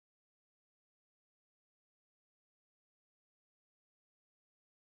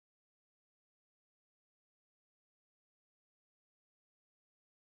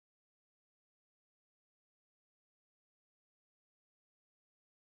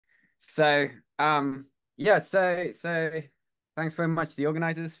So, yeah, so thanks very much to the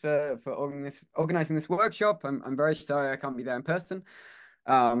organizers for organizing this workshop. I'm very sorry I can't be there in person.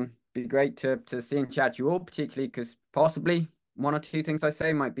 Be great to see and chat to you all, particularly because possibly one or two things I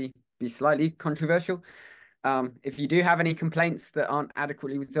say might be slightly controversial. If you do have any complaints that aren't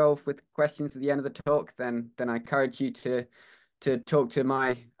adequately resolved with questions at the end of the talk, then I encourage you to talk to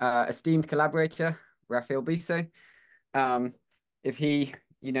my esteemed collaborator, Raphael Biso. If he,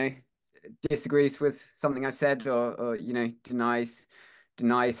 you know, disagrees with something I've said or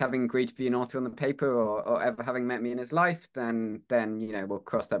denies having agreed to be an author on the paper or ever having met me in his life, then we'll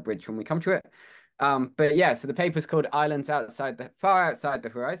cross that bridge when we come to it. But yeah, so the paper's called Islands Far Outside the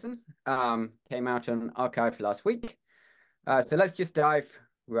Horizon. Came out on Archive last week. So let's just dive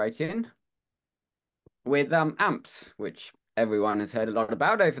right in with AMPs, which everyone has heard a lot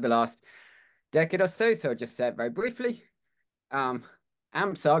about over the last decade or so. So I'll just say it very briefly.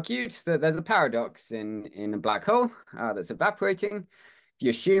 AMPs argued that there's a paradox in a black hole that's evaporating. If you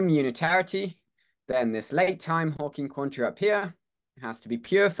assume unitarity, then this late time Hawking quanta up here has to be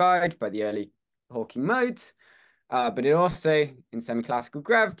purified by the early Hawking modes, but it also, in semiclassical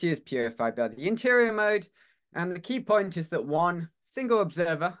gravity, is purified by the interior mode. And the key point is that one single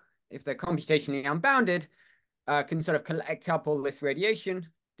observer, if they're computationally unbounded, can sort of collect up all this radiation,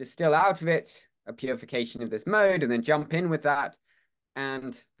 distill out of it a purification of this mode, and then jump in with that,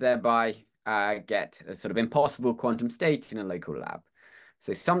 and thereby get a sort of impossible quantum state in a local lab.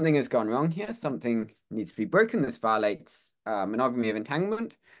 So something has gone wrong here. Something needs to be broken. This violates monogamy of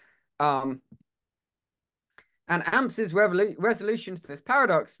entanglement. And AMPS's resolution to this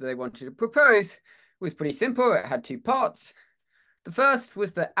paradox that they wanted to propose was pretty simple. It had two parts. The first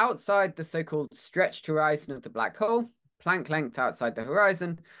was that outside the so-called stretched horizon of the black hole, Planck length outside the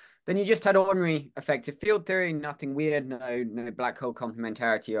horizon, then you just had ordinary effective field theory, nothing weird, no black hole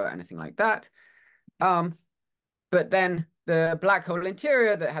complementarity or anything like that. But then the black hole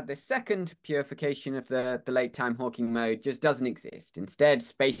interior that had this second purification of the late time Hawking mode just doesn't exist. Instead,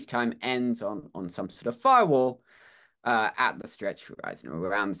 space-time ends on some sort of firewall at the stretch horizon or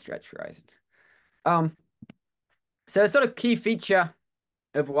around the stretch horizon. So a sort of key feature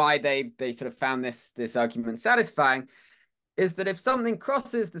of why they sort of found this argument satisfying is that if something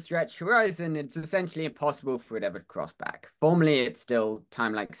crosses the stretch horizon, it's essentially impossible for it ever to cross back. Formally, it's still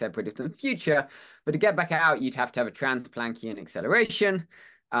timelike separated from future, but to get back out, you'd have to have a trans-Planckian acceleration.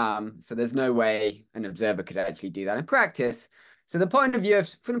 So there's no way an observer could actually do that in practice. So from the point of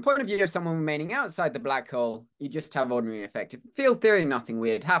view of someone remaining outside the black hole, you just have ordinary effective field theory, nothing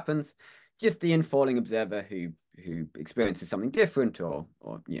weird happens. Just the infalling observer who experiences something different, or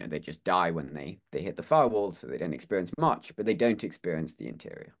they just die when they hit the firewall, so they don't experience much, but they don't experience the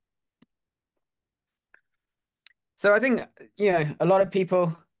interior. So I think a lot of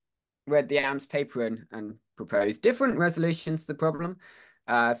people read the AMS paper and proposed different resolutions to the problem.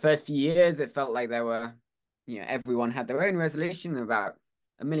 First few years, it felt like there were everyone had their own resolution, about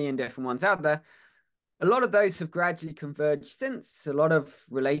a million different ones out there. A lot of those have gradually converged since. A lot of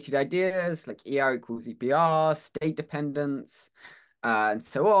related ideas like ER equals EPR, state dependence, and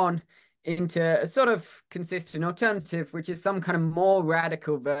so on, into a sort of consistent alternative, which is some kind of more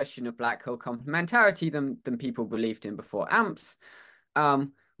radical version of black hole complementarity than people believed in before AMPS,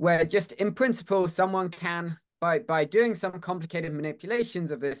 where just in principle, someone can, by doing some complicated manipulations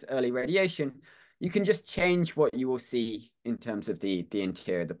of this early radiation, you can just change what you will see in terms of the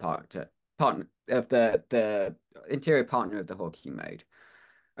interior of the partner of the interior partner of the Hawking mode.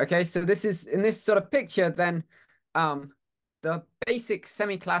 Okay, so this is in this sort of picture, then the basic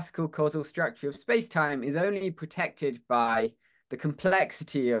semi-classical causal structure of space-time is only protected by the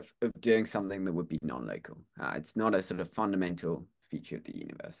complexity of doing something that would be non-local. It's not a sort of fundamental feature of the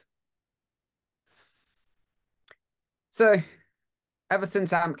universe. So ever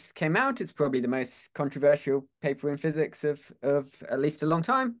since AMPS came out, it's probably the most controversial paper in physics of at least a long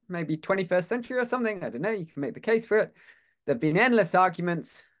time, maybe 21st century or something. I don't know, you can make the case for it. There have been endless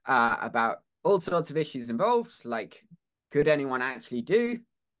arguments about all sorts of issues involved, like could anyone actually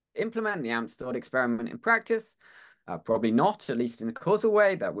implement the AMPS thought experiment in practice? Probably not, at least in a causal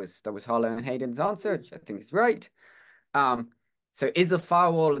way. That was Harlow and Hayden's answer, which I think is right. So is a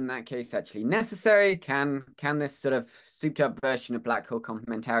firewall in that case actually necessary? Can this sort of souped up version of black hole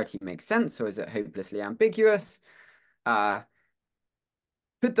complementarity make sense, or is it hopelessly ambiguous? Could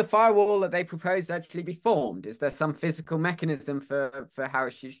the firewall that they proposed actually be formed? Is there some physical mechanism for how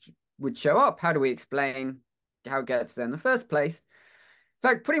it would show up? How do we explain how it gets there in the first place? In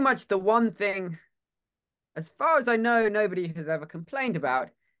fact, pretty much the one thing, as far as I know, nobody has ever complained about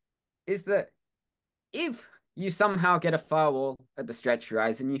is that if you somehow get a firewall at the stretched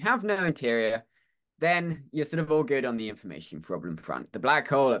horizon, you have no interior, then you're sort of all good on the information problem front. The black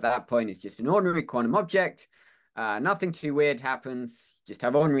hole at that point is just an ordinary quantum object. Nothing too weird happens, just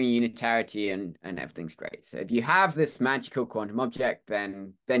have ordinary unitarity and everything's great. So if you have this magical quantum object,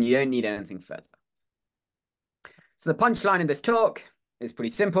 then you don't need anything further. So the punchline of this talk is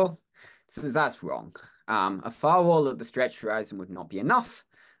pretty simple. So that's wrong. A firewall at the stretched horizon would not be enough.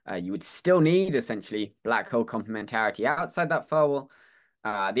 You would still need essentially black hole complementarity outside that firewall.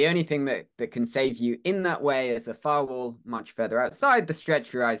 The only thing that can save you in that way is a firewall much further outside the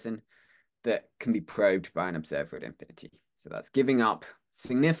stretched horizon that can be probed by an observer at infinity. So that's giving up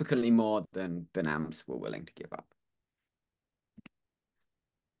significantly more than AMS were willing to give up.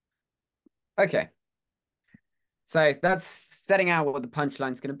 Okay. So that's setting out what the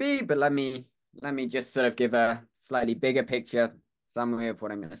punchline is going to be, but let me just sort of give a slightly bigger picture summary of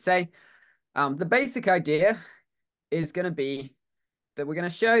what I'm going to say. The basic idea is going to be that we're going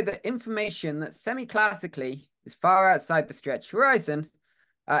to show that information that semi-classically is far outside the stretched horizon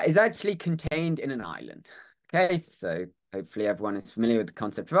is actually contained in an island. Okay, so hopefully everyone is familiar with the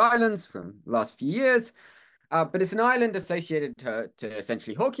concept of islands from the last few years. But it's an island associated to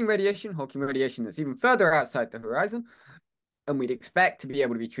essentially Hawking radiation that's even further outside the horizon. And we'd expect to be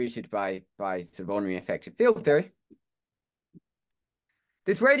able to be treated by sort of ordinary effective field theory.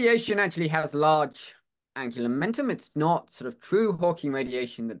 This radiation actually has large angular momentum. It's not sort of true Hawking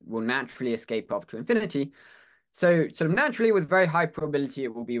radiation that will naturally escape off to infinity. So sort of naturally, with very high probability,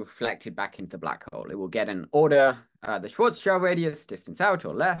 it will be reflected back into the black hole. It will get an order, the Schwarzschild radius, distance out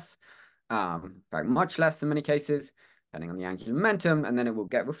or less, very much less in many cases, depending on the angular momentum, and then it will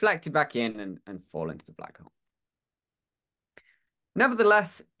get reflected back in and fall into the black hole.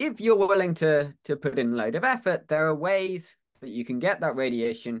 Nevertheless, if you're willing to put in a load of effort, there are ways that you can get that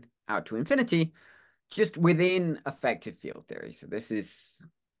radiation out to infinity just within effective field theory. So this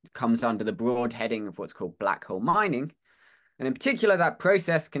comes under the broad heading of what's called black hole mining. And in particular, that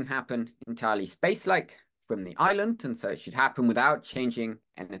process can happen entirely space-like from the island. And so it should happen without changing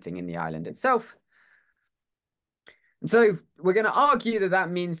anything in the island itself. And so we're going to argue that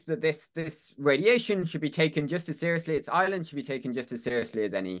that means that this radiation should be taken just as seriously. Its island should be taken just as seriously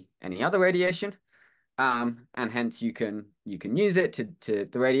as any other radiation. And hence you can use it to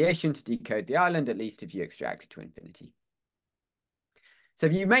the radiation to decode the island, at least if you extract it to infinity. So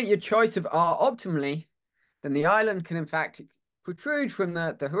if you make your choice of R optimally, then the island can in fact protrude from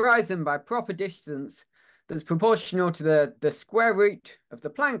the horizon by a proper distance that's proportional to the square root of the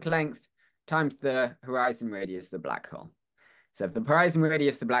Planck length times the horizon radius of the black hole. So if the horizon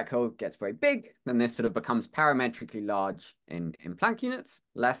radius of the black hole gets very big, then this sort of becomes parametrically large in Planck units,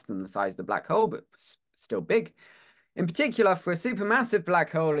 less than the size of the black hole, but still big. In particular, for a supermassive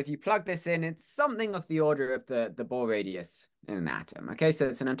black hole, if you plug this in, it's something of the order of the Bohr radius in an atom. Okay, so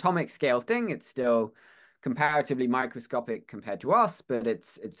it's an atomic scale thing. It's still comparatively microscopic compared to us, but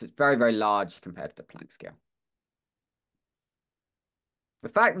it's very, very large compared to the Planck scale. The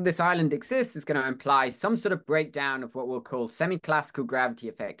fact that this island exists is going to imply some sort of breakdown of what we'll call semiclassical gravity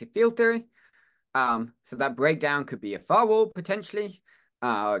effective field theory. So that breakdown could be a firewall, potentially.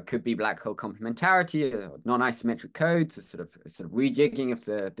 It could be black hole complementarity, non-isometric codes, a sort of rejigging of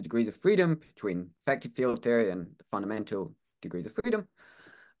the degrees of freedom between effective field theory and the fundamental degrees of freedom.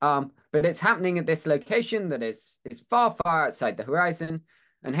 But it's happening at this location that is far, far outside the horizon,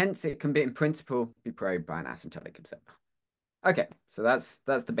 and hence it can be, in principle, be probed by an asymptotic observer. Okay, so that's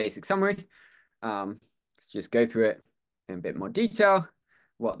the basic summary. Let's just go through it in a bit more detail.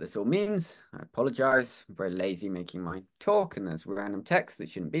 What this all means. I apologize. I'm very lazy making my talk, and there's random text that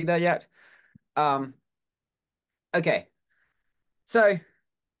shouldn't be there yet. Okay, so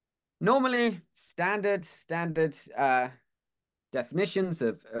normally standard definitions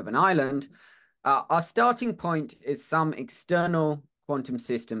of an island. Our starting point is some external quantum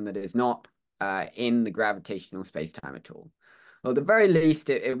system that is not in the gravitational spacetime at all. Or at the very least,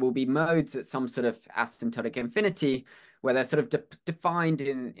 it will be modes at some sort of asymptotic infinity where they're sort of defined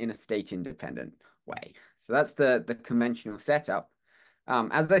in a state-independent way. So that's the conventional setup.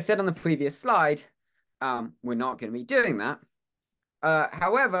 As I said on the previous slide, we're not going to be doing that.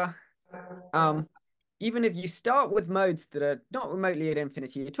 However, even if you start with modes that are not remotely at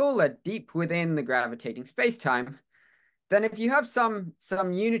infinity at all, they're deep within the gravitating spacetime, then if you have some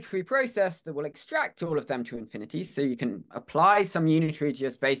unitary process that will extract all of them to infinity, so you can apply some unitary to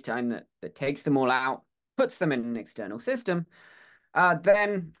your spacetime that takes them all out, puts them in an external system,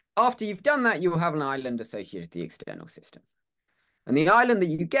 then after you've done that, you will have an island associated with the external system. And the island that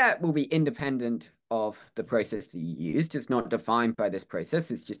you get will be independent of the process that you used. It's not defined by this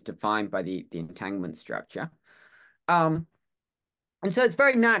process. It's just defined by the entanglement structure. And so it's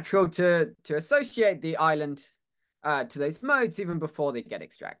very natural to associate the island to those modes even before they get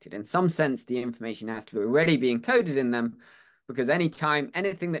extracted. In some sense, the information has to already be encoded in them, because anytime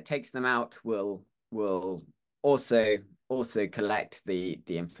anything that takes them out will also collect the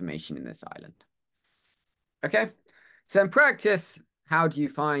information in this island. Okay, so in practice, how do you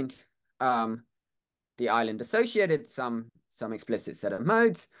find the island associated some explicit set of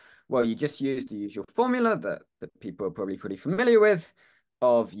modes? Well, you just use the usual formula that people are probably pretty familiar with,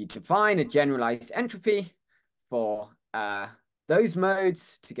 of you define a generalized entropy for those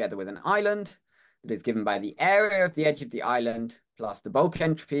modes together with an island that is given by the area of the edge of the island plus the bulk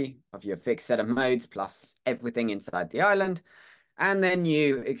entropy of your fixed set of modes plus everything inside the island. And then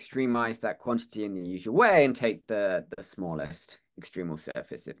you extremize that quantity in the usual way and take the smallest extremal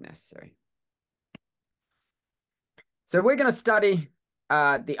surface if necessary. So we're going to study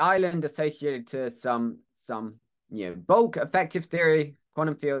the island associated to some bulk effective theory,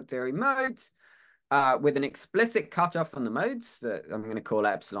 quantum field theory modes with an explicit cutoff on the modes that I'm going to call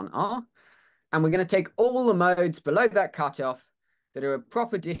epsilon r. And we're going to take all the modes below that cutoff that are a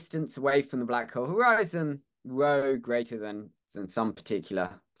proper distance away from the black hole horizon, rho greater than some particular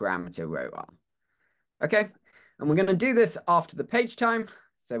parameter rho r. Okay, and we're going to do this after the page time.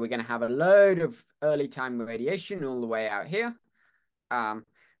 So we're going to have a load of early time radiation all the way out here.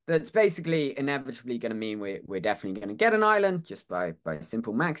 That's basically inevitably going to mean we're definitely going to get an island just by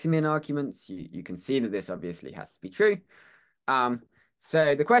simple Maximin arguments. You can see that this obviously has to be true.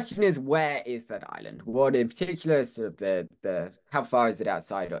 So the question is, where is that island? What in particular is sort of the how far is it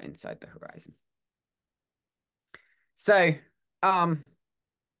outside or inside the horizon? So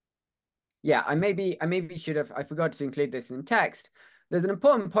yeah, I maybe should have, I forgot to include this in text. There's an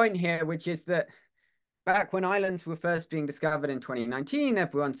important point here, which is that back when islands were first being discovered in 2019,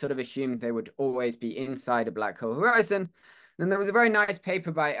 everyone sort of assumed they would always be inside a black hole horizon. Then there was a very nice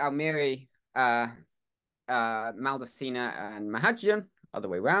paper by Almiri, Maldacena, and Mahajan, other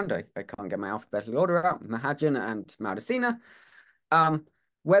way around. I can't get my alphabetical order out. Mahajan and Maldacena,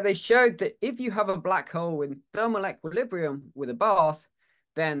 where they showed that if you have a black hole in thermal equilibrium with a bath,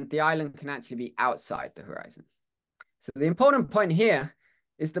 then the island can actually be outside the horizon. So the important point here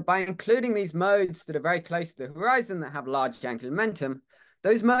is that by including these modes that are very close to the horizon that have large angular momentum,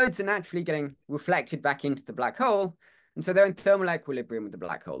 those modes are naturally getting reflected back into the black hole. And so they're in thermal equilibrium with the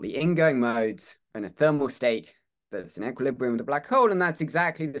black hole. The ingoing modes are in a thermal state that's in equilibrium with the black hole. And that's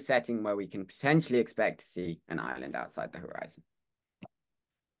exactly the setting where we can potentially expect to see an island outside the horizon.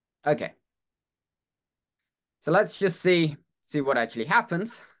 Okay. So let's just see what actually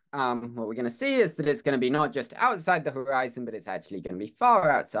happens. What we're going to see is that it's going to be not just outside the horizon, but it's actually going to be far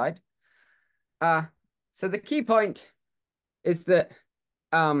outside. So the key point is that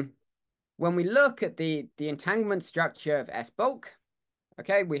when we look at the entanglement structure of S bulk,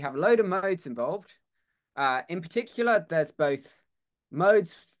 okay, we have a load of modes involved. In particular, there's both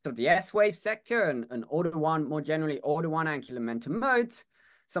modes of the S wave sector and order one, more generally order one angular momentum modes,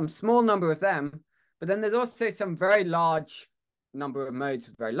 some small number of them, but then there's also some very large number of modes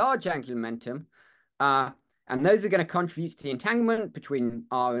with very large angular momentum. And those are going to contribute to the entanglement between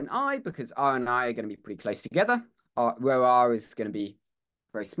R and I, because R and I are going to be pretty close together. Rho R is going to be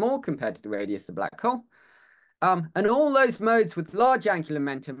very small compared to the radius of the black hole. And all those modes with large angular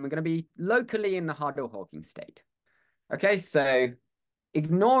momentum are going to be locally in the Hartle-Hawking state. Okay, so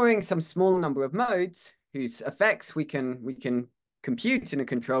ignoring some small number of modes whose effects we can compute in a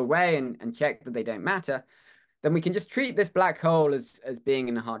controlled way and check that they don't matter, then we can just treat this black hole as being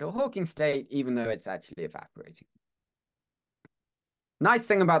in a Hartle-Hawking state, even though it's actually evaporating. Nice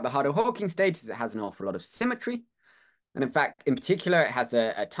thing about the Hartle-Hawking state is it has an awful lot of symmetry. And in fact, in particular, it has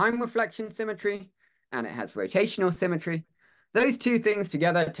a time reflection symmetry, and it has rotational symmetry. Those two things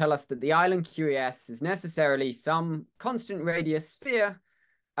together tell us that the island QES is necessarily some constant radius sphere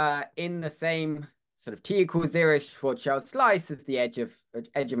in the same sort of t equals 0 Schwarzschild slice as the edge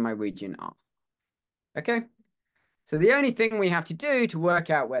of my region R. Okay, so the only thing we have to do to work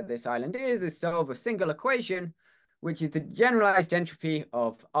out where this island is solve a single equation, which is the generalized entropy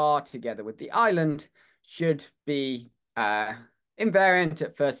of R together with the island should be invariant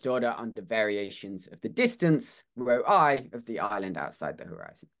at first order under variations of the distance, rho I, of the island outside the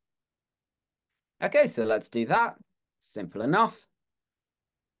horizon. Okay, so let's do that. Simple enough.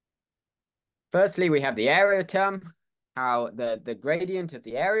 Firstly, we have the area term, how the gradient of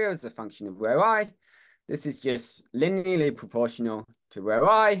the area is a function of rho I. This is just linearly proportional to rho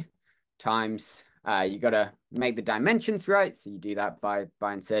I times, you got to make the dimensions right. So you do that by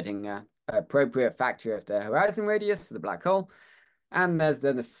inserting an appropriate factor of the horizon radius of the black hole. And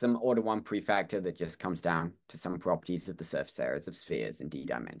there's some order 1 prefactor that just comes down to some properties of the surface areas of spheres in d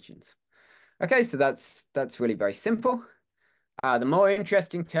dimensions. Okay, so that's really very simple. The more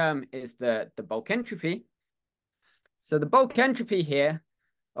interesting term is the bulk entropy. So the bulk entropy here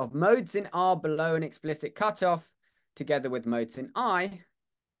of modes in R below an explicit cutoff together with modes in I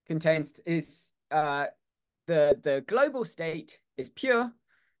is the global state is pure.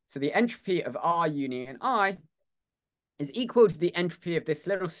 So the entropy of R union I is equal to the entropy of this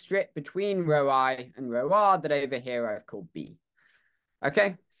little strip between rho I and rho R that over here I've called B.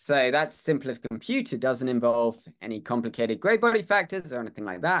 Okay, so that's simple to compute. It doesn't involve any complicated gray body factors or anything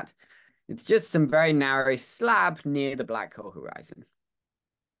like that. It's just some very narrow slab near the black hole horizon.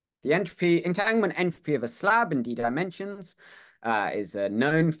 The entanglement entropy of a slab in d dimensions is a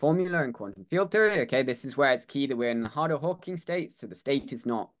known formula in quantum field theory. Okay, this is where it's key that we're in the Harder-Hawking state, so the state is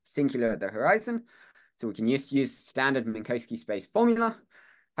not singular at the horizon. So we can use standard Minkowski space formula.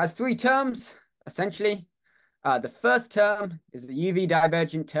 Has 3 terms, essentially. The first term is the UV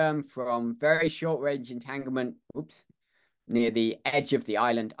divergent term from very short range entanglement, near the edge of the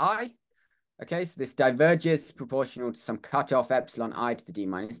island I. Okay, so this diverges proportional to some cutoff epsilon I to the d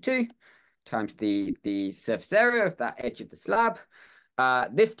minus 2 times the surface area of that edge of the slab.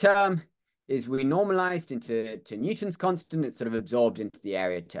 This term is renormalized into Newton's constant. It's sort of absorbed into the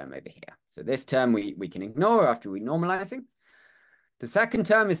area term over here. So this term we can ignore after renormalizing. The second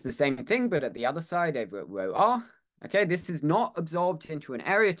term is the same thing, but at the other side over at rho R. Okay, this is not absorbed into an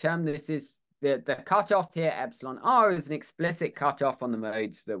area term. This is the cutoff here, epsilon R, is an explicit cutoff on the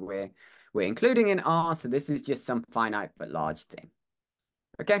modes that we're including in R. So this is just some finite but large thing.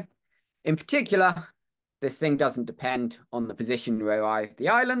 Okay, in particular, this thing doesn't depend on the position rho I of the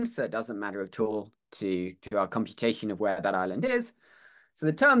island, so it doesn't matter at all to our computation of where that island is. So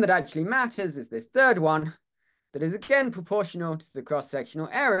the term that actually matters is this third one, that is again proportional to the cross-sectional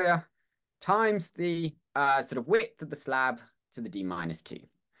area times the sort of width of the slab to the d minus 2,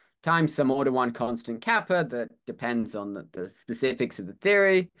 times some order 1 constant kappa that depends on the specifics of the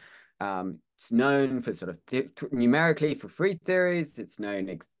theory. It's known for sort of numerically for free theories. It's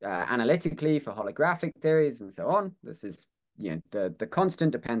known analytically for holographic theories and so on. This is, the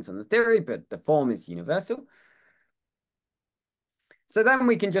constant depends on the theory, but the form is universal. So then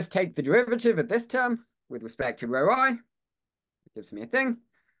we can just take the derivative of this term with respect to rho I. It gives me a thing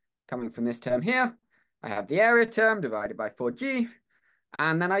coming from this term here. I have the area term divided by 4g,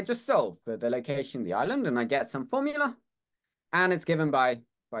 and then I just solve for the location of the island, and I get some formula, and it's given by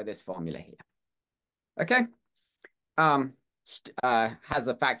this formula here. Okay, has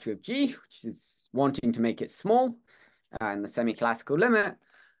a factor of g, which is wanting to make it small in the semi-classical limit,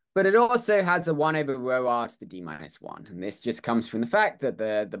 but it also has a 1 over rho R to the d minus 1. And this just comes from the fact that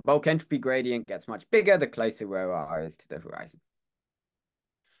the bulk entropy gradient gets much bigger the closer rho R is to the horizon.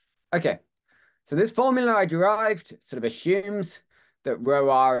 Okay, so this formula I derived sort of assumes that rho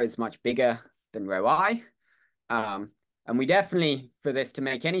R is much bigger than rho I. And we definitely, for this to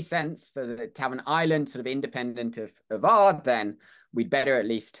make any sense, to have an island sort of independent of R, then we'd better at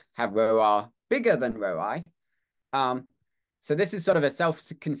least have rho R bigger than rho I. So this is sort of a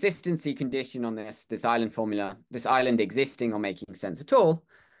self-consistency condition on this island formula, this island existing or making sense at all.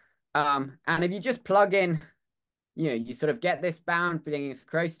 And if you just plug in, you sort of get this bound being as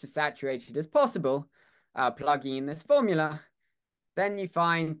close to saturated as possible, plugging in this formula, then you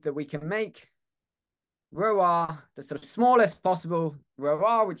find that we can make rho R the sort of smallest possible rho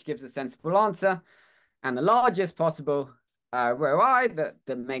R, which gives a sensible answer, and the largest possible rho I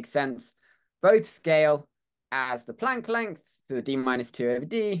that makes sense, both scale as the Planck length to the d minus 2 over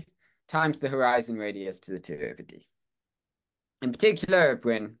d times the horizon radius to the 2 over d. In particular, if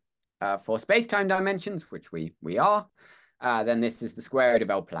we're in for spacetime dimensions, which we are, then this is the square root of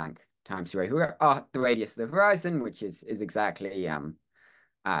L Planck times the radius of the horizon, which is exactly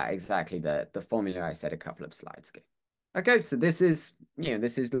the formula I said a couple of slides ago. Okay, so this is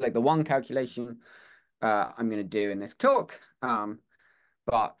like the one calculation I'm going to do in this talk.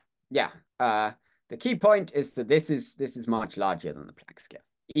 But yeah, the key point is that this is much larger than the Planck scale.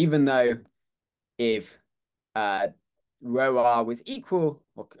 Even though if rho R was equal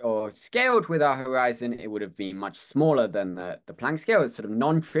or scaled with our horizon, it would have been much smaller than the Planck scale. It's sort of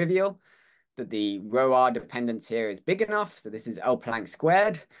non-trivial that the rho R dependence here is big enough. So this is L Planck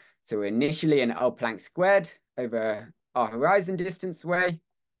squared. So we're initially an L Planck squared over our horizon distance away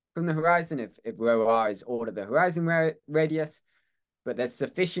from the horizon if rho R is order the horizon radius. But there's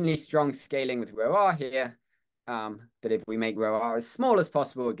sufficiently strong scaling with rho R here that if we make rho R as small as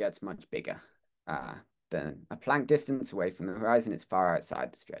possible, it gets much bigger than a Planck distance away from the horizon. It's far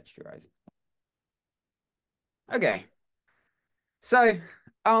outside the stretched horizon. Okay. So,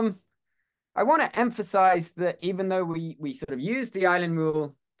 um, I want to emphasize that even though we sort of use the island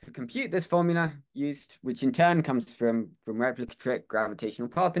rule to compute this formula, which in turn comes from replica trick, gravitational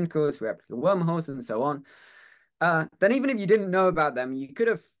path intervals, replica wormholes, and so on, then even if you didn't know about them, you could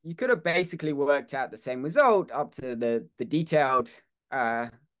have basically worked out the same result up to the detailed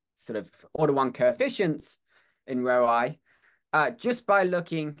sort of order one coefficients in rho I, just by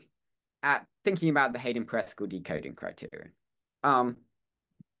thinking about the Hayden-Preskel decoding criterion.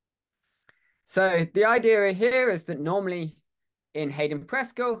 So the idea here is that normally in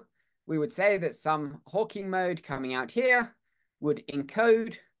Hayden-Preskel, we would say that some Hawking mode coming out here would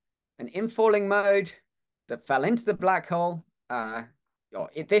encode an infalling mode that fell into the black hole.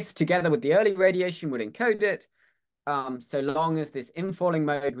 This together with the early radiation would encode it, so long as this infalling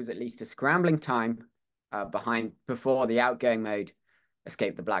mode was at least a scrambling time before the outgoing mode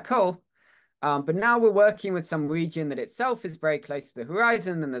escaped the black hole. But now we're working with some region that itself is very close to the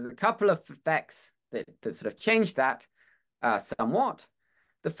horizon, and there's a couple of effects that sort of change that somewhat.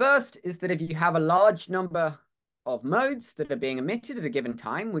 The first is that if you have a large number of modes that are being emitted at a given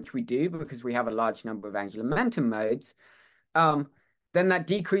time, which we do because we have a large number of angular momentum modes, then that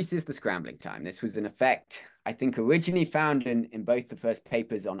decreases the scrambling time. This was an effect, I think, originally found in both the first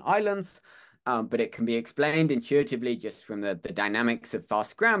papers on islands, but it can be explained intuitively just from the dynamics of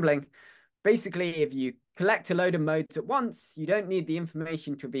fast scrambling. Basically, if you collect a load of modes at once, you don't need the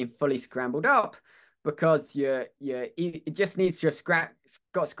information to be fully scrambled up because it just needs to have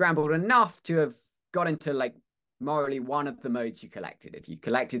got scrambled enough to have got into like morally one of the modes you collected. If you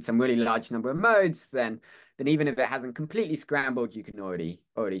collected some really large number of modes, then even if it hasn't completely scrambled, you can already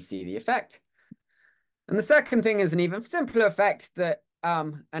see the effect. And the second thing is an even simpler effect that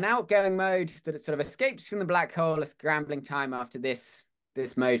an outgoing mode that sort of escapes from the black hole, a scrambling time after this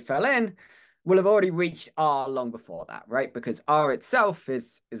mode fell in, will have already reached R long before that, right? Because R itself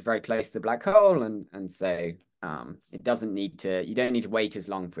is very close to the black you don't need to wait as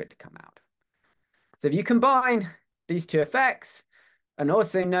long for it to come out. So if you combine these two effects, and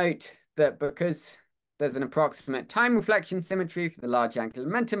also note that because there's an approximate time reflection symmetry for the large angular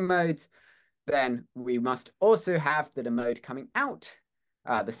momentum modes, then we must also have that a mode coming out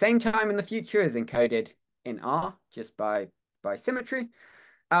the same time in the future is encoded in R just by symmetry.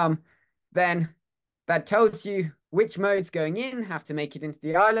 Then that tells you which modes going in have to make it into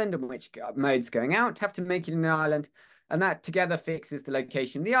the island and which modes going out have to make it in the island. And that together fixes the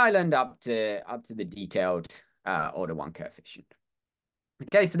location of the island up to the detailed order one coefficient.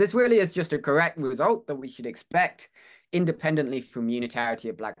 Okay, so this really is just a correct result that we should expect independently from unitarity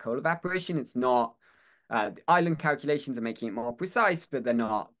of black hole evaporation. It's not, the island calculations are making it more precise, but they're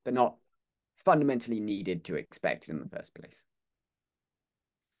not fundamentally needed to expect in the first place.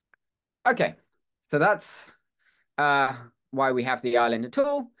 Okay, so that's why we have the island at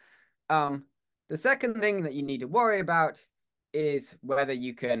all. The second thing that you need to worry about is whether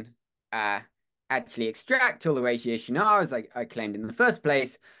you can actually extract all the radiation R, as I claimed in the first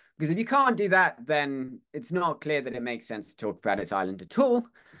place, because if you can't do that, then it's not clear that it makes sense to talk about its island at all.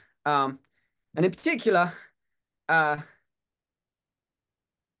 And in particular, for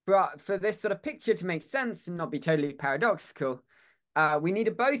this sort of picture to make sense and not be totally paradoxical, we need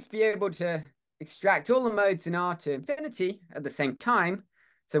to both be able to extract all the modes in R to infinity at the same time,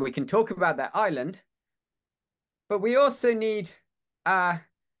 so we can talk about that island. But we also need to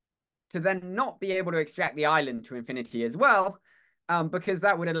then not be able to extract the island to infinity as well, because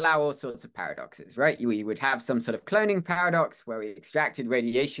that would allow all sorts of paradoxes, right? We would have some sort of cloning paradox where we extracted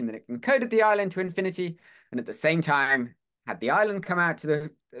radiation that encoded the island to infinity, and at the same time had the island come out to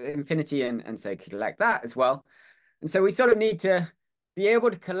the infinity and so collect that as well. And so we sort of need to be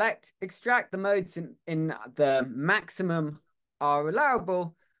able to extract the modes in the maximum are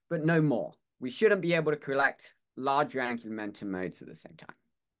allowable, but no more. We shouldn't be able to collect larger angular momentum modes at the same time.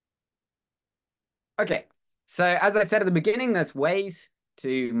 Okay, so as I said at the beginning, there's ways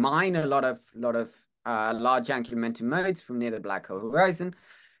to mine a lot of large angular momentum modes from near the black hole horizon.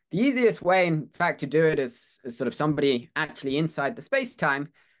 The easiest way, in fact, to do it as sort of somebody actually inside the space-time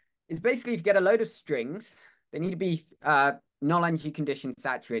is basically to get a load of strings. They need to be null energy condition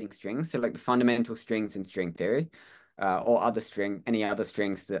saturating strings, so like the fundamental strings in string theory, or any other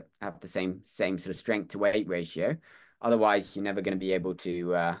strings that have the same sort of strength to weight ratio. Otherwise, you're never going to be able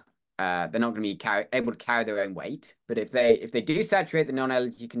to. They're not going to be able to carry their own weight. But if they do saturate the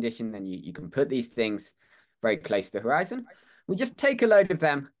non-energy condition, then you can put these things very close to the horizon. We just take a load of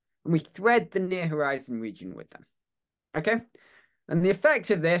them and we thread the near horizon region with them. Okay, and the effect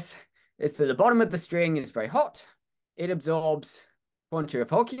of this is that the bottom of the string is very hot. It absorbs quantity of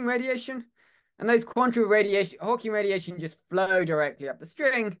Hawking radiation, And those quanta radiation, Hawking radiation just flow directly up the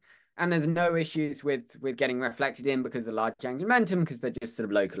string, and there's no issues with getting reflected in because of large angular momentum, because they're just sort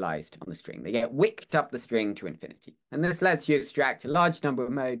of localized on the string. They get wicked up the string to infinity. And this lets you extract a large number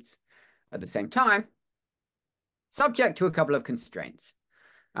of modes at the same time, subject to a couple of constraints.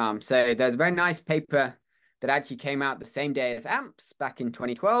 So there's a very nice paper that actually came out the same day as AMPS back in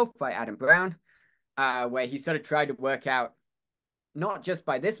 2012 by Adam Brown, where he sort of tried to work out, not just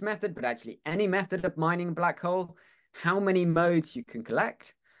by this method, but actually any method of mining a black hole, how many modes you can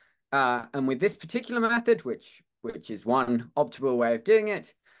collect. And with this particular method, which is one optimal way of doing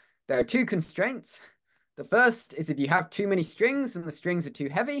it, there are two constraints. The first is if you have too many strings and the strings are too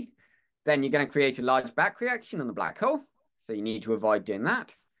heavy, then you're going to create a large back reaction on the black hole. So you need to avoid doing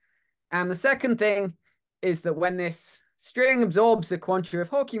that. And the second thing is that when this string absorbs a quantity of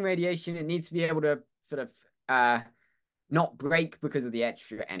Hawking radiation, it needs to be able to sort of not break because of the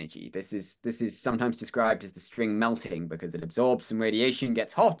extra energy. This is sometimes described as the string melting because it absorbs some radiation,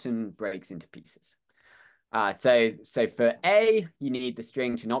 gets hot, and breaks into pieces. So for A, you need the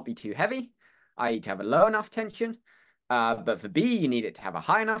string to not be too heavy, i.e. to have a low enough tension. But for B, you need it to have a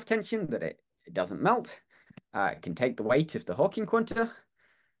high enough tension that it doesn't melt. It can take the weight of the Hawking quanta.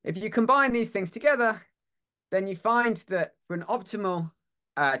 If you combine these things together, then you find that for an optimal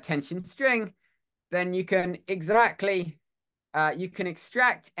tension string, then you can extract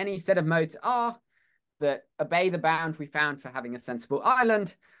any set of modes R that obey the bound we found for having a sensible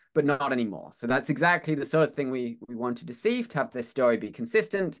island, but not anymore. So that's exactly the sort of thing we wanted to see, to have this story be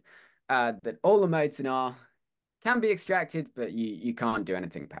consistent, that all the modes in R can be extracted, but you can't do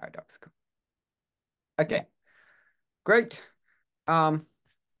anything paradoxical. Okay, great.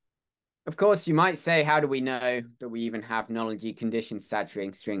 Of course, you might say, how do we know that we even have knowledge conditions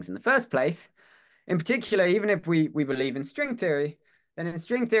saturating strings in the first place? In particular, even if we believe in string theory, then in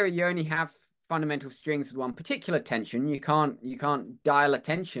string theory, you only have fundamental strings with one particular tension. You can't dial a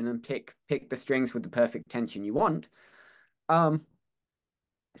tension and pick the strings with the perfect tension you want.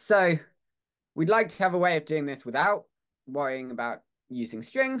 So we'd like to have a way of doing this without worrying about using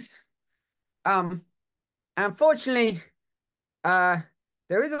strings. Unfortunately,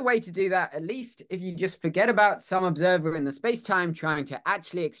 there is a way to do that, at least if you just forget about some observer in the space-time trying to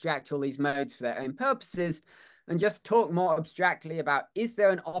actually extract all these modes for their own purposes, and just talk more abstractly about, is there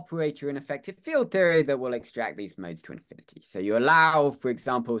an operator in effective field theory that will extract these modes to infinity? So you allow, for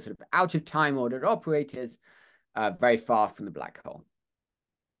example, sort of out-of-time ordered operators very far from the black hole.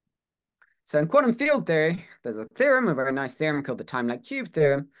 So in quantum field theory, there's a theorem, a very nice theorem called the timelike tube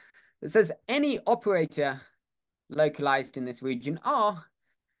theorem, that says any operator localized in this region R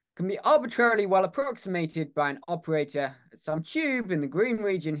can be arbitrarily well approximated by an operator at some tube in the green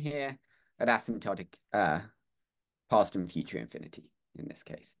region here at asymptotic past and future infinity in this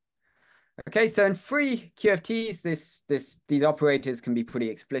case. Okay, so in free QFTs, these operators can be pretty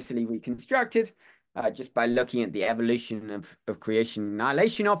explicitly reconstructed just by looking at the evolution of creation and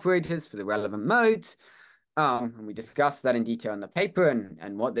annihilation operators for the relevant modes. And we discussed that in detail in the paper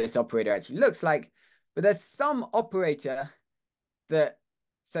and what this operator actually looks like. But there's some operator that,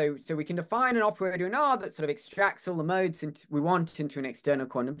 so we can define an operator in R that sort of extracts all the modes we want into an external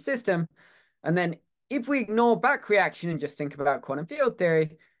quantum system. And then if we ignore back reaction and just think about quantum field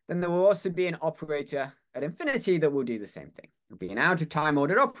theory, then there will also be an operator at infinity that will do the same thing. It'll be an out-of-time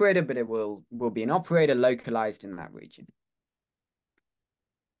ordered operator, but it will be an operator localized in that region.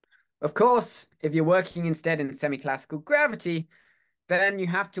 Of course, if you're working instead in semiclassical gravity, then you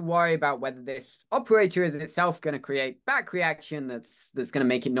have to worry about whether this operator is itself going to create back reaction that's going to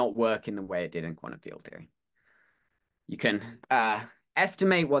make it not work in the way it did in quantum field theory. You can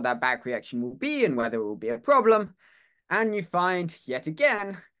estimate what that back reaction will be and whether it will be a problem, and you find yet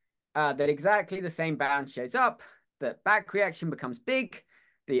again that exactly the same bound shows up, that back reaction becomes big,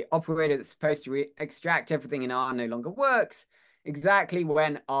 the operator that's supposed to extract everything in R no longer works, exactly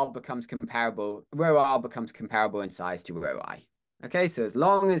when R becomes comparable, rho R becomes comparable in size to rho I. Okay, so as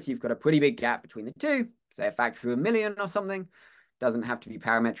long as you've got a pretty big gap between the two, say a factor of 1,000,000 or something, doesn't have to be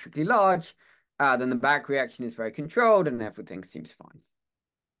parametrically large, then the back reaction is very controlled and everything seems fine.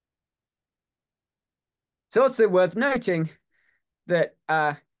 It's also worth noting that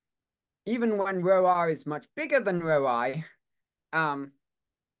even when rho R is much bigger than rho I,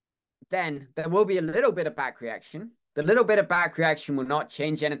 then there will be a little bit of back reaction. The little bit of back reaction will not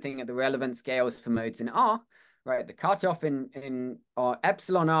change anything at the relevant scales for modes in R. Right, the cutoff in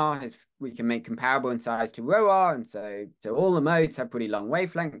epsilon R is we can make comparable in size to rho R, and so all the modes have pretty long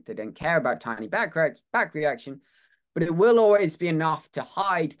wavelength. They don't care about tiny back reaction, but it will always be enough to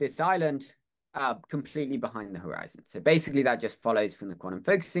hide this island completely behind the horizon. So basically that just follows from the quantum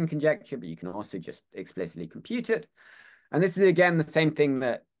focusing conjecture, but you can also just explicitly compute it. And this is again the same thing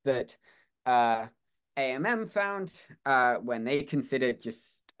that AMM found when they considered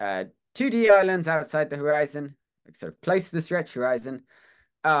just 2D islands outside the horizon, like sort of close to the stretch horizon.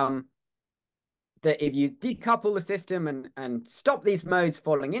 That if you decouple the system and stop these modes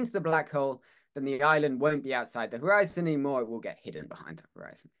falling into the black hole, then the island won't be outside the horizon anymore. It will get hidden behind the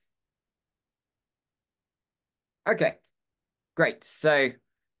horizon. Okay, great. So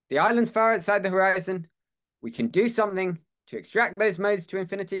the island's far outside the horizon. We can do something to extract those modes to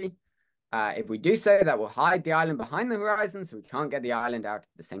infinity. If we do so, that will hide the island behind the horizon, so we can't get the island out at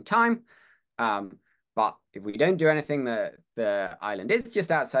the same time. But if we don't do anything, the island is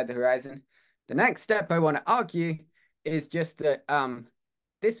just outside the horizon. The next step I want to argue is just that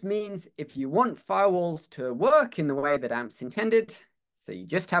this means if you want firewalls to work in the way that AMP's intended, so you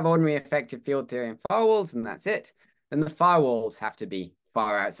just have ordinary effective field theory and firewalls, and that's it, then the firewalls have to be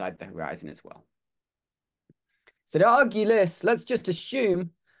far outside the horizon as well. So to argue this, let's just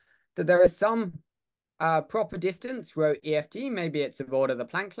assume that there is some proper distance, rho EFT, maybe it's of order the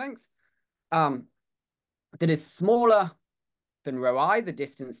Planck length, that is smaller than rho I, the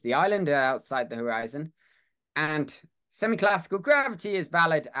distance the island outside the horizon, and semiclassical gravity is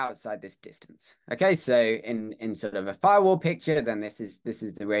valid outside this distance. Okay, so in sort of a firewall picture, then this is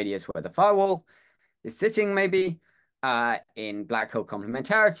the radius where the firewall is sitting, maybe. In black hole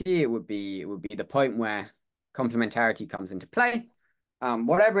complementarity, it would be the point where complementarity comes into play.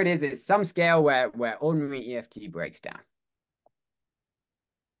 Whatever it is, it's some scale where ordinary EFT breaks down.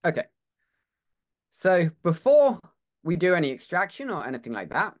 Okay. So before we do any extraction or anything like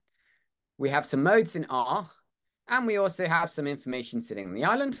that, we have some modes in R, and we also have some information sitting on the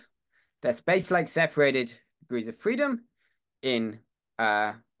island. They're space-like separated degrees of freedom in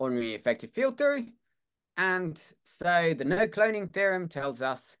ordinary effective field theory. And so the no cloning theorem tells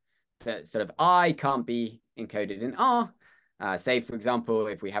us that sort of I can't be encoded in R. Say, for example,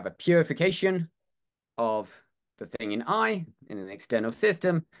 if we have a purification of the thing in I in an external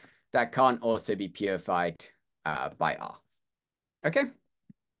system, that can't also be purified by R. Okay.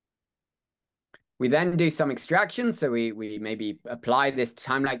 We then do some extraction. So we maybe apply this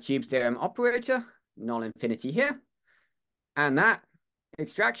timelike tubes theorem operator, null infinity here. And that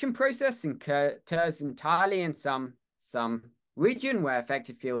extraction process occurs entirely in some region where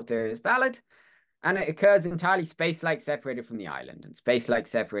effective field theory is valid. And it occurs entirely space-like separated from the island and space-like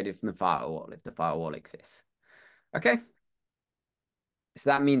separated from the firewall if the firewall exists. Okay. So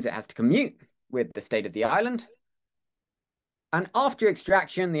that means it has to commute with the state of the island. And after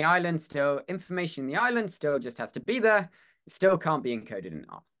extraction, the island still, information in the island still just has to be there. It still can't be encoded in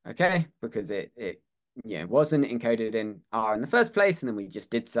R, okay? Because it wasn't encoded in R in the first place, and then we just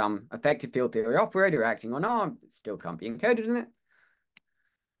did some effective field theory operator acting on R. It still can't be encoded in it.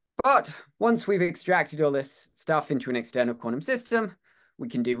 But once we've extracted all this stuff into an external quantum system, we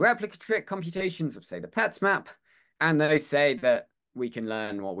can do replica trick computations of, say, the PETS map, and those say that we can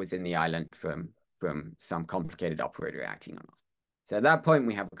learn what was in the island from some complicated operator acting on R. So at that point,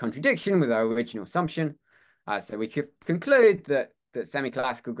 we have a contradiction with our original assumption. So we could conclude that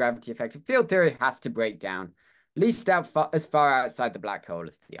semiclassical gravity effective field theory has to break down at least as far outside the black hole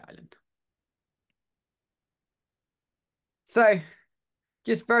as the island. So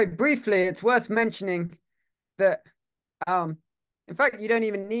just very briefly, it's worth mentioning that, in fact, you don't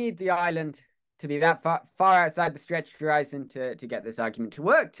even need the island to be that far outside the stretched horizon to get this argument to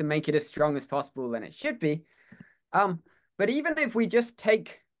work, to make it as strong as possible than it should be. But even if we just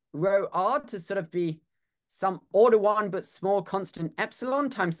take rho R to sort of be some order 1 but small constant epsilon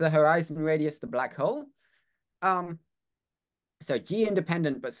times the horizon radius of the black hole, so G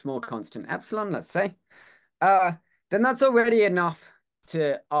independent but small constant epsilon, let's say, then that's already enough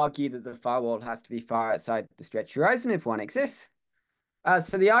to argue that the firewall has to be far outside the stretched horizon if one exists.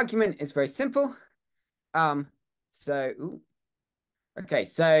 So the argument is very simple. Okay,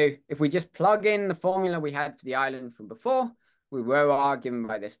 so if we just plug in the formula we had for the island from before, with rho R given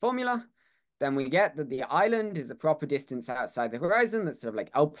by this formula, then we get that the island is a proper distance outside the horizon that's sort of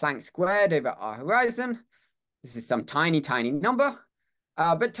like L Planck squared over our horizon. This is some tiny, tiny number,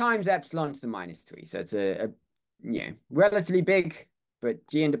 but times epsilon to the -3. So it's a relatively big, but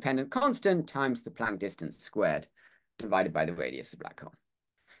G-independent constant times the Planck distance squared divided by the radius of the black hole.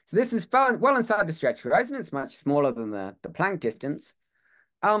 So this is well inside the stretched horizon. It's much smaller than the Planck distance.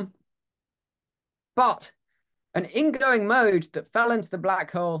 But an ingoing mode that fell into the black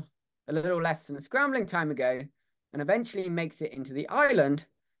hole a little less than a scrambling time ago and eventually makes it into the island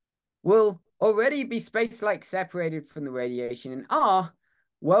will already be space-like separated from the radiation in R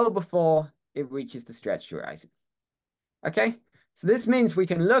well before it reaches the stretched horizon. Okay, so this means we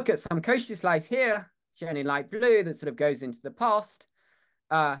can look at some Cauchy slice here, shown in light blue, that sort of goes into the past,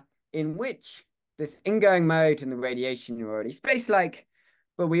 in which this ingoing mode and the radiation are already space-like,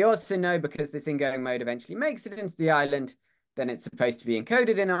 but we also know because this ingoing mode eventually makes it into the island, then it's supposed to be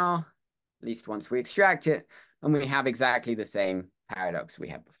encoded in R, at least once we extract it, and we have exactly the same paradox we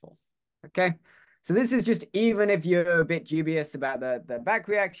had before. Okay, so this is just even if you're a bit dubious about the back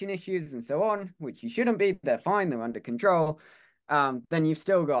reaction issues and so on, which you shouldn't be, they're fine, they're under control, then you've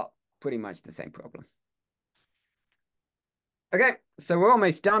still got pretty much the same problem. Okay, so we're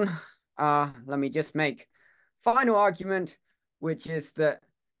almost done. Let me just make final argument, which is that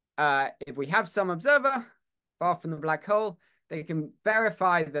if we have some observer far from the black hole, they can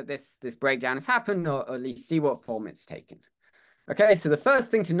verify that this breakdown has happened, or at least see what form it's taken. Okay, so the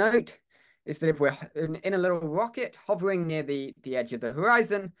first thing to note is that if we're in a little rocket hovering near the edge of the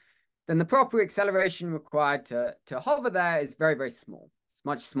horizon, then the proper acceleration required to hover there is very, very small. It's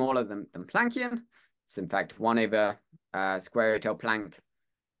much smaller than Planckian. It's in fact 1 over square root L Planck.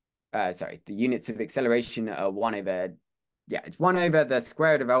 Sorry, the units of acceleration are 1 over, yeah, it's 1 over the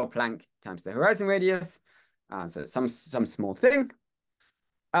square root of L Planck times the horizon radius. So some small thing.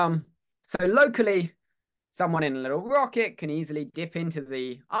 So locally, someone in a little rocket can easily dip into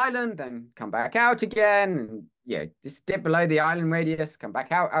the island, then come back out again, and yeah, just dip below the island radius, come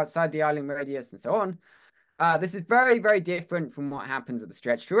back out outside the island radius, and so on. This is very, very different from what happens at the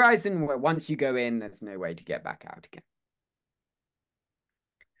stretched horizon, where once you go in, there's no way to get back out again.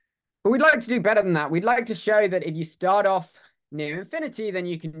 But we'd like to do better than that. We'd like to show that if you start off near infinity, then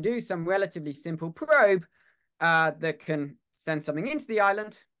you can do some relatively simple probe that can send something into the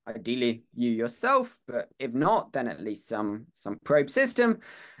island, ideally you yourself, but if not, then at least some probe system,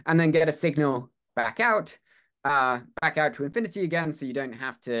 and then get a signal back out to infinity again, so you don't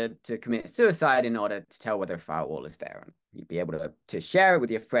have to commit suicide in order to tell whether a firewall is there. And you'd be able to share it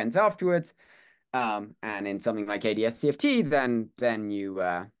with your friends afterwards. And in something like ADS-CFT, then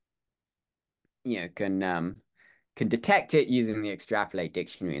you know, can detect it using the extrapolate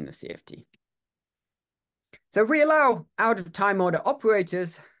dictionary in the CFT. So if we allow out of time order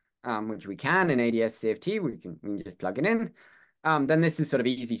operators, which we can in ADS-CFT, we can just plug it in, then this is sort of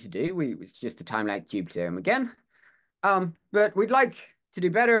easy to do. It's just a timelike cube theorem again. But we'd like to do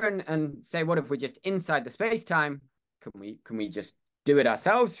better and say, what if we're just inside the space-time? Can we just do it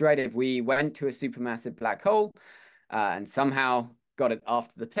ourselves, right? If we went to a supermassive black hole and somehow got it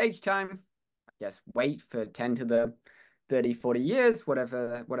after the page time, I guess wait for 10 to the 30, 40 years,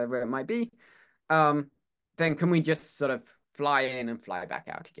 whatever it might be, then can we just sort of fly in and fly back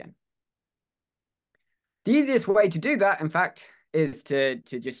out again? The easiest way to do that, in fact, is to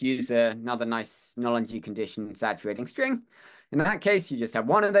just use another nice null-energy condition saturating string. In that case, you just have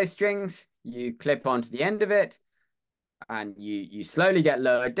one of those strings, you clip onto the end of it, and you slowly get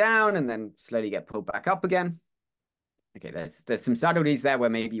lowered down and then slowly get pulled back up again. Okay, there's some subtleties there where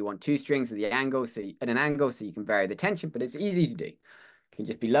maybe you want 2 strings at an angle, so you can vary the tension, but it's easy to do. You can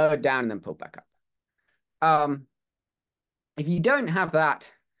just be lowered down and then pulled back up. If you don't have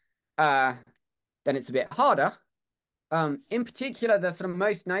that, then it's a bit harder. In particular, the sort of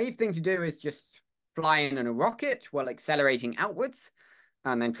most naive thing to do is just fly in a rocket while accelerating outwards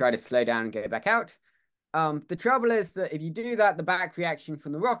and then try to slow down and go back out. The trouble is that if you do that, the back reaction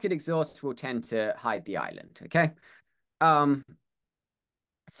from the rocket exhaust will tend to hide the island, okay?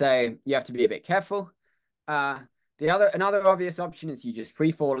 So you have to be a bit careful. Another obvious option is you just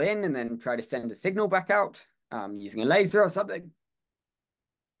free fall in and then try to send a signal back out using a laser or something.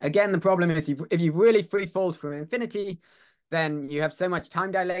 Again, the problem is if you really free fall from infinity, then you have so much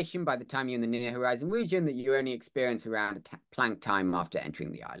time dilation by the time you're in the near horizon region that you only experience around a Planck time after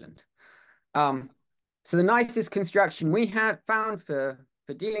entering the island. So the nicest construction we had found for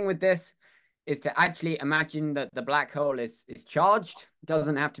dealing with this is to actually imagine that the black hole is charged. It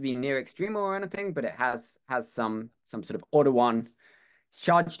doesn't have to be near extremal or anything, but it has some sort of order 1. Its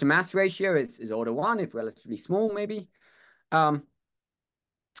charge to mass ratio is order 1, if relatively small, maybe.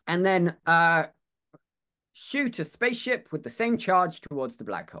 And then shoot a spaceship with the same charge towards the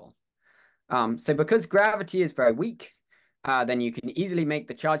black hole. So because gravity is very weak, then you can easily make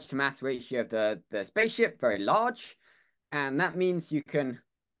the charge to mass ratio of the spaceship very large. And that means you can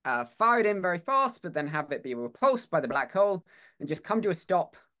fire it in very fast, but then have it be repulsed by the black hole and just come to a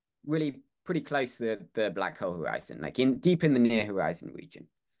stop really pretty close to the black hole horizon, like deep in the near horizon region.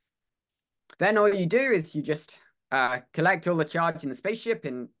 Then all you do is you just collect all the charge in the spaceship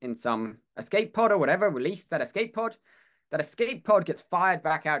in some escape pod or whatever, release that escape pod. That escape pod gets fired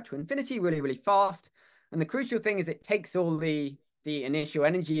back out to infinity really, really fast. And the crucial thing is it takes all the the initial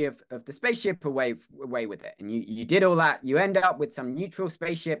energy of the spaceship away with it. And you did all that. You end up with some neutral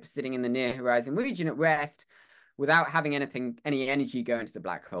spaceship sitting in the near horizon region at rest without having any energy go into the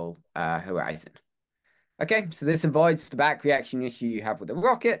black hole horizon. Okay, so this avoids the back reaction issue you have with the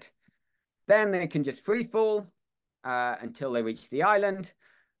rocket. Then they can just free fall until they reach the island.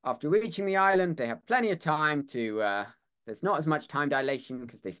 After reaching the island, they have plenty of time to, there's not as much time dilation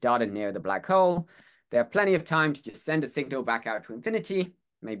because they started near the black hole. They have plenty of time to just send a signal back out to infinity.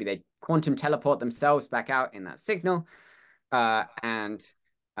 Maybe they quantum teleport themselves back out in that signal.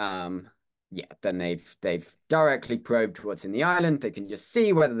 Yeah, then they've directly probed what's in the island. They can just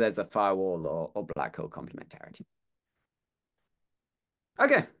see whether there's a firewall or black hole complementarity.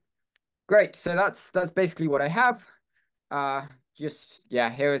 Okay, great. So that's basically what I have.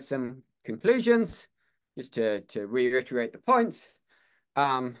 Here are some conclusions, just to reiterate the points.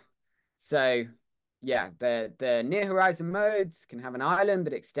 So yeah, the near horizon modes can have an island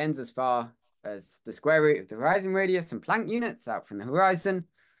that extends as far as the square root of the horizon radius and Planck units out from the horizon.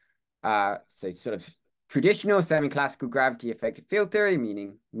 So sort of traditional semiclassical gravity effective field theory,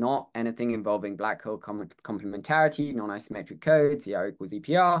 meaning not anything involving black hole complementarity, non-isometric codes, ER equals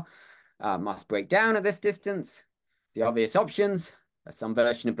EPR, must break down at this distance. The obvious options are some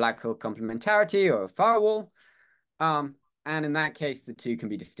version of black hole complementarity or a firewall. And in that case, the two can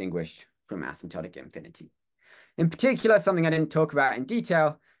be distinguished from asymptotic infinity. In particular, something I didn't talk about in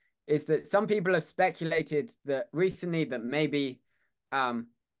detail is that some people have speculated that recently that maybe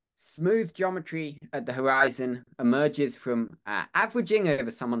smooth geometry at the horizon emerges from averaging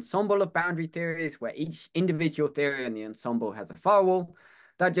over some ensemble of boundary theories where each individual theory in the ensemble has a firewall.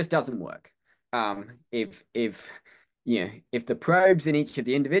 That just doesn't work. If the probes in each of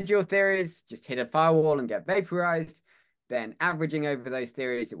the individual theories just hit a firewall and get vaporized, then averaging over those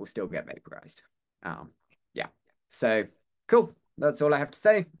theories, it will still get vaporized. Yeah, so cool. That's all I have to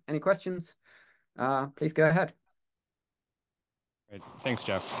say. Any questions? Please go ahead. Great. Thanks,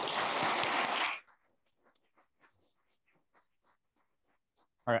 Geoff.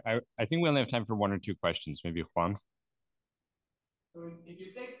 All right, I think we only have time for one or two questions. Maybe Juan. So if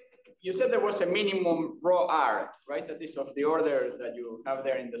you take, you said there was a minimum rho right? That is of the order that you have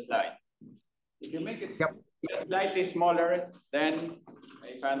there in the slide. If you make it slightly smaller, then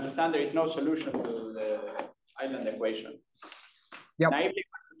if I understand, there is no solution to the island equation. Yep. Naively,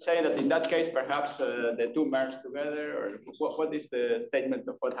 I would say that in that case, perhaps the two merge together, or what is the statement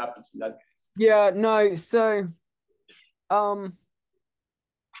of what happens in that case? Yeah, no, so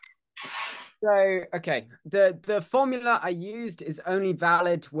okay, the formula I used is only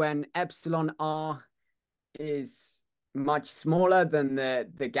valid when epsilon r is much smaller than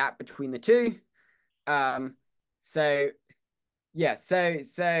the gap between the two. So yeah, so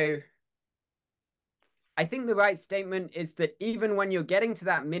I think the right statement is that even when you're getting to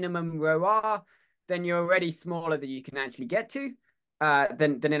that minimum rho r, then you're already smaller than you can actually get to.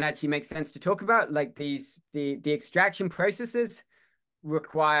 Then it actually makes sense to talk about. Like the extraction processes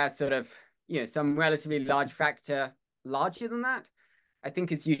require sort of some relatively large factor larger than that. I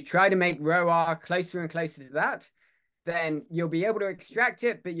think as you try to make rho r closer and closer to that, then you'll be able to extract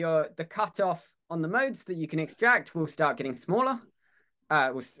it, but the cutoff on the modes that you can extract will start getting smaller,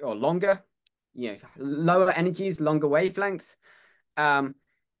 or longer, lower energies, longer wavelengths. And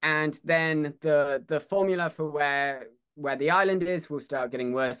then the formula for where the island is will start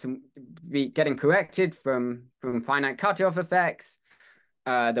getting worse and be getting corrected from finite cutoff effects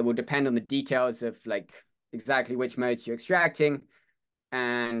that will depend on the details of like exactly which modes you're extracting.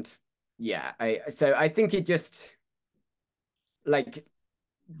 And yeah, so I think it just like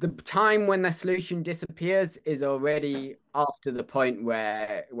the time when the solution disappears is already after the point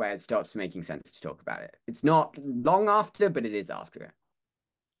where it stops making sense to talk about it. It's not long after, but it is after it.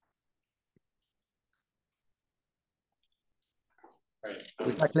 Right.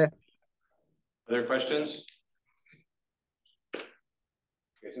 Was that clear? Other questions?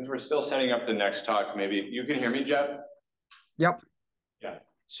 Okay, since we're still setting up the next talk, maybe you can hear me, Geoff? Yep. Yeah.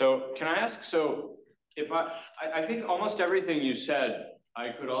 So can I ask, so if I think almost everything you said, I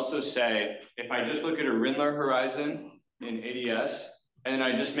could also say, if I just look at a Rindler horizon in ADS, and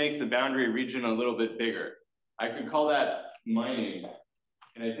I just make the boundary region a little bit bigger, I could call that mining.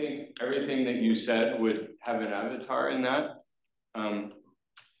 And I think everything that you said would have an avatar in that.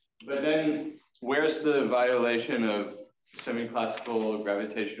 But then where's the violation of semiclassical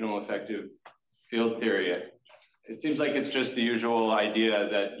gravitational effective field theory? It seems like it's just the usual idea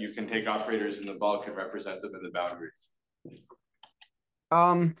that you can take operators in the bulk and represent them in the boundary.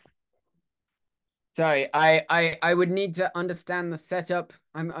 Sorry, I would need to understand the setup.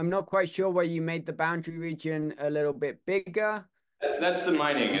 I'm not quite sure where you made the boundary region a little bit bigger. That's the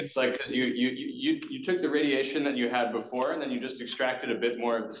mining. It's like because you took the radiation that you had before, and then you just extracted a bit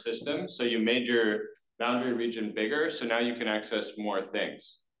more of the system. So you made your boundary region bigger. So now you can access more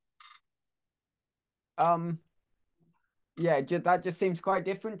things. Yeah, that just seems quite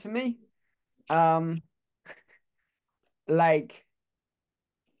different to me. Like,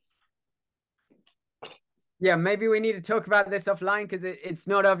 yeah, maybe we need to talk about this offline because it's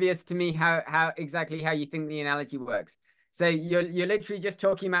not obvious to me how exactly how you think the analogy works. So you're literally just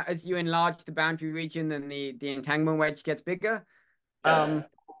talking about as you enlarge the boundary region, then the entanglement wedge gets bigger. Yes.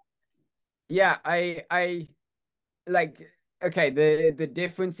 Yeah, I like, okay, the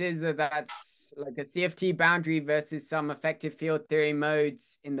differences are that's like a CFT boundary versus some effective field theory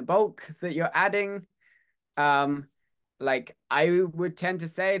modes in the bulk that you're adding. Like I would tend to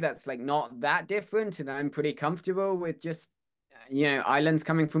say that's like not that different, and I'm pretty comfortable with just islands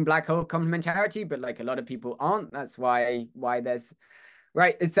coming from black hole complementarity, but like a lot of people aren't. That's why there's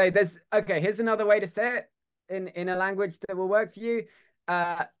right. So there's okay, here's another way to say it in a language that will work for you.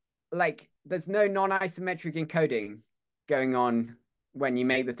 Like there's no non-isometric encoding going on when you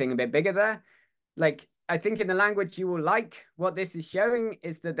make the thing a bit bigger there. Like I think in the language you will like, what this is showing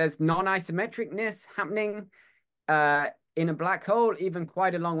is that there's non-isometricness happening in a black hole, even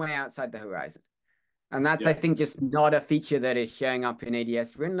quite a long way outside the horizon. And that's, I think, just not a feature that is showing up in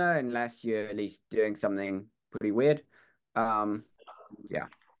ADS Rindler unless you're at least doing something pretty weird. Yeah.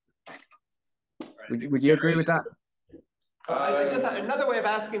 Would you agree with that? I just another way of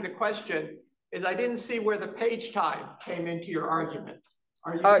asking the question is I didn't see where the page time came into your argument.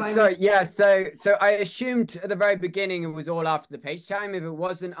 Are you so I assumed at the very beginning it was all after the page time. If it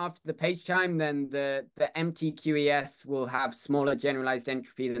wasn't after the page time, then the empty QES will have smaller generalized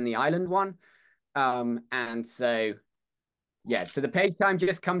entropy than the island one. And so yeah, so the page time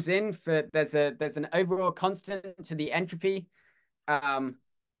just comes in for there's an overall constant to the entropy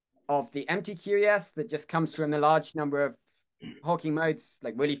of the empty QES that just comes from the large number of Hawking modes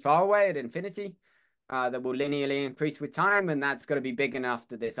like really far away at infinity. That will linearly increase with time, and that's got to be big enough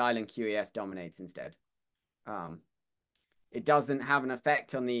that this island QES dominates instead. It doesn't have an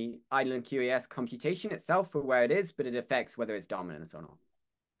effect on the island QES computation itself for where it is, but it affects whether it's dominant or not.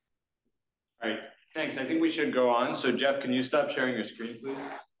 All right, thanks. I think we should go on. So Geoff, can you stop sharing your screen, please?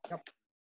 Yep.